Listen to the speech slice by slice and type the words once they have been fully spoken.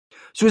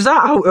So is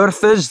that how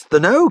Earth is the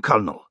now,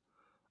 Colonel?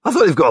 I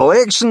thought they've got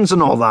elections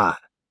and all that.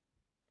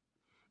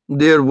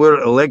 There were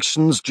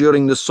elections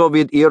during the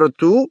Soviet era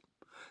too,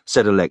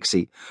 said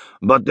Alexei,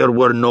 but there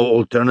were no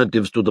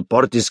alternatives to the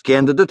party's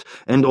candidate,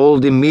 and all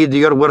the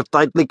media were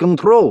tightly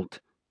controlled.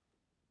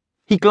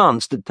 He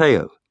glanced at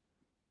Theo.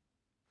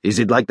 Is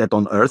it like that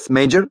on Earth,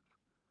 Major?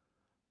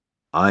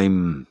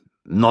 I'm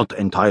not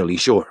entirely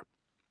sure,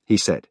 he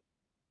said.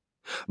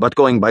 But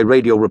going by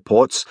radio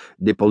reports,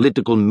 the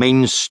political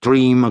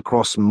mainstream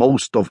across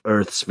most of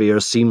Earth's sphere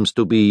seems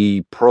to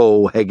be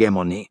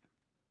pro-hegemony.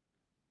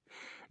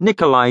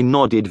 Nikolai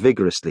nodded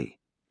vigorously.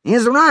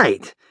 He's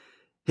right.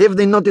 Have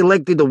they not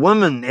elected a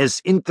woman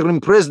as interim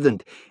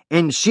president,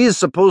 and she's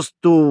supposed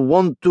to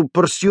want to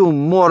pursue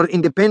more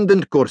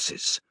independent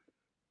courses?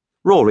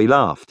 Rory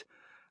laughed.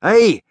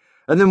 Aye,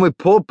 and then we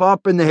pop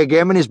up in the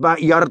hegemony's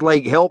backyard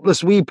like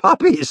helpless wee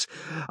puppies.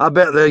 I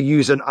bet they're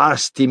using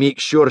us to make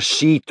sure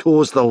she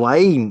toes the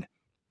line.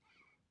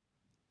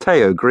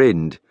 Theo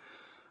grinned.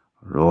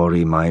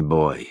 Rory, my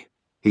boy,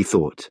 he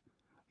thought.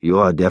 You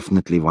are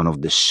definitely one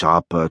of the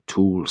sharper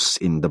tools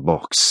in the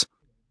box.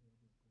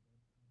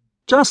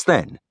 Just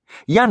then,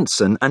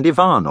 Janssen and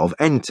Ivanov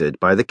entered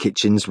by the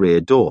kitchen's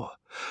rear door,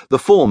 the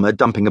former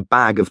dumping a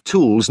bag of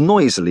tools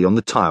noisily on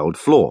the tiled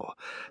floor,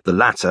 the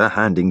latter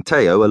handing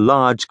Theo a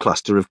large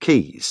cluster of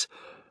keys.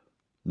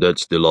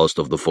 That's the last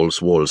of the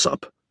false walls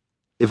up,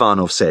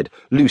 Ivanov said,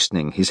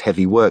 loosening his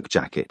heavy work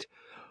jacket.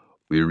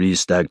 We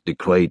restacked the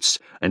crates,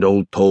 and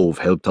old Tove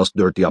helped us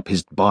dirty up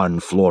his barn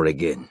floor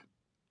again.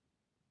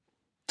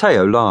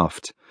 Theo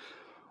laughed.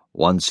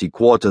 Once he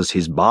quarters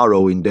his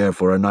barrow in there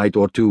for a night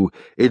or two,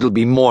 it'll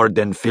be more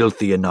than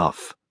filthy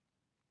enough.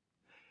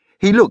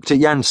 He looked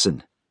at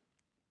Janssen.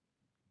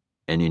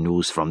 Any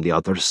news from the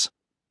others?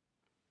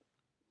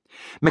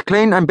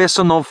 McLean and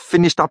Bessonov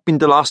finished up in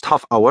the last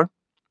half hour,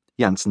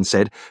 Janssen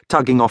said,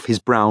 tugging off his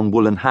brown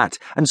woolen hat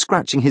and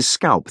scratching his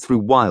scalp through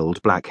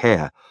wild black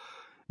hair.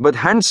 But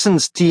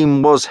Hansen's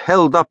team was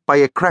held up by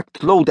a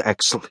cracked load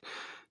axle.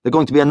 They're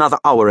going to be another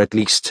hour at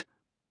least.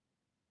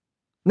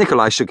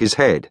 Nikolai shook his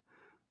head.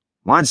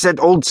 What's that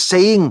old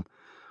saying?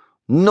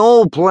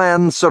 No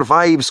plan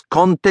survives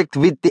contact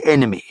with the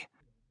enemy.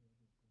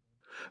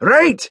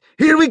 Right,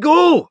 here we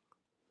go,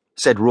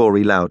 said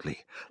Rory loudly.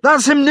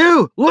 That's him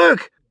now,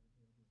 look!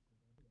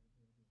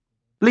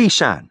 Li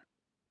Shan.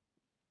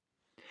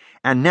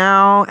 And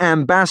now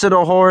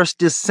Ambassador Horst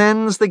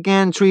descends the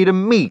gantry to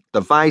meet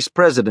the Vice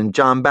President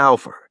John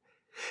Balfour.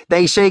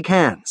 They shake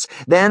hands.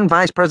 Then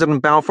Vice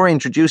President Balfour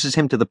introduces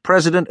him to the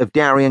President of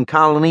Darien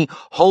Colony,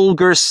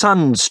 Holger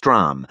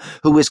Sundstrom,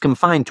 who is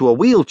confined to a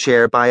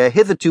wheelchair by a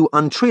hitherto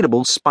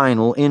untreatable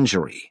spinal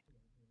injury.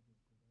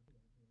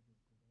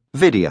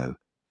 Video.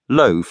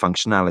 Low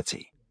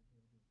functionality.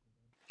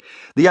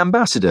 The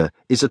ambassador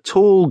is a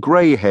tall,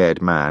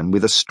 grey-haired man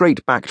with a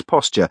straight-backed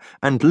posture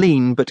and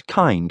lean but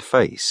kind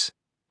face.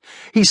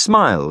 He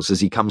smiles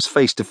as he comes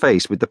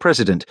face-to-face with the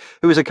president,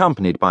 who is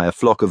accompanied by a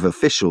flock of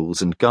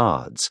officials and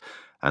guards,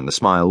 and the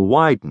smile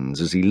widens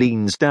as he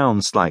leans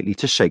down slightly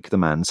to shake the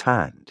man's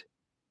hand.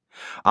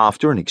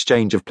 After an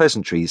exchange of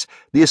pleasantries,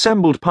 the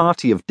assembled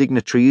party of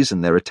dignitaries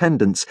and their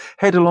attendants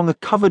head along a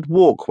covered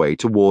walkway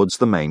towards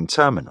the main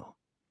terminal.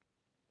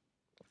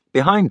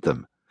 Behind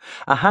them,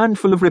 a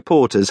handful of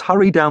reporters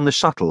hurry down the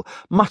shuttle,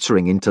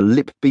 muttering into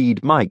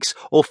lip-bead mics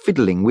or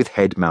fiddling with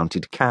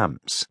head-mounted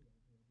cams.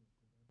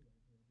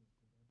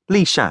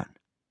 Li Shan.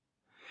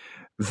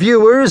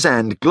 Viewers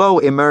and glow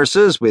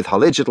immersers with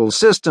hologital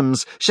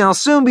systems shall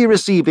soon be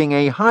receiving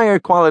a higher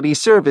quality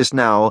service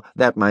now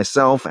that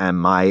myself and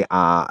my,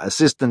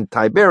 assistant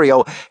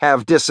Tiberio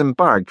have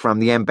disembarked from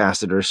the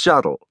ambassador's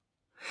shuttle.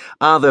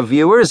 Other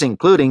viewers,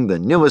 including the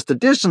newest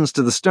additions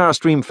to the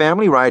Starstream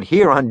family right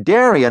here on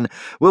Darien,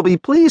 will be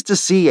pleased to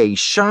see a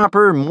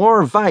sharper,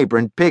 more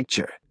vibrant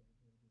picture.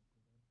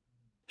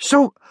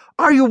 So,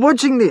 are you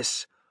watching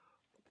this?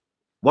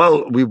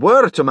 Well, we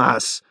were,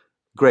 Tomas,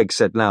 Greg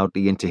said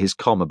loudly into his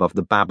comm above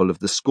the babble of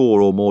the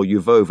score or more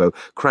Uvovo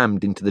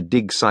crammed into the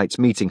dig site's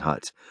meeting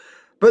hut.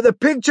 But the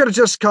picture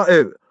just cut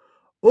out.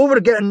 All we're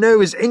getting now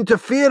is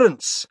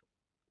interference.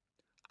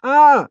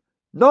 Ah,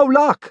 no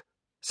luck,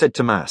 said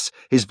Tomas,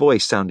 his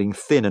voice sounding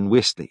thin and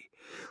whistly.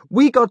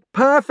 We got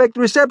perfect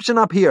reception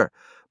up here,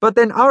 but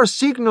then our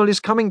signal is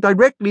coming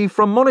directly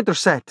from monitor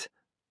set.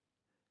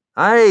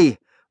 Aye,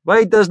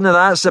 why doesn't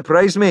that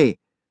surprise me?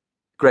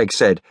 Greg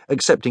said,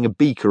 accepting a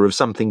beaker of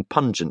something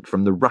pungent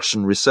from the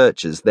Russian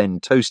researchers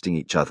then toasting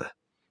each other.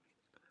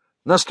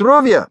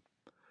 Nastrovia!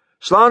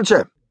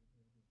 Slanche!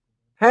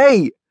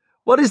 Hey,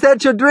 what is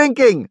that you're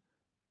drinking?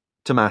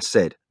 Tomas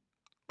said.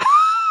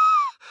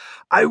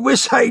 I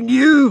wish I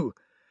knew,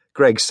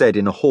 Greg said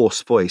in a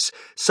hoarse voice,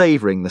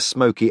 savouring the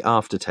smoky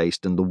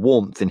aftertaste and the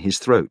warmth in his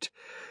throat.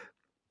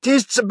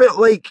 Tastes a bit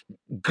like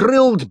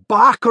grilled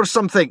bark or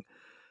something.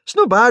 It's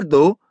not bad,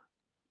 though.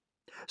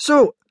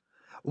 So,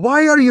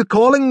 why are you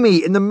calling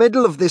me in the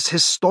middle of this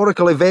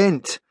historical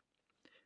event?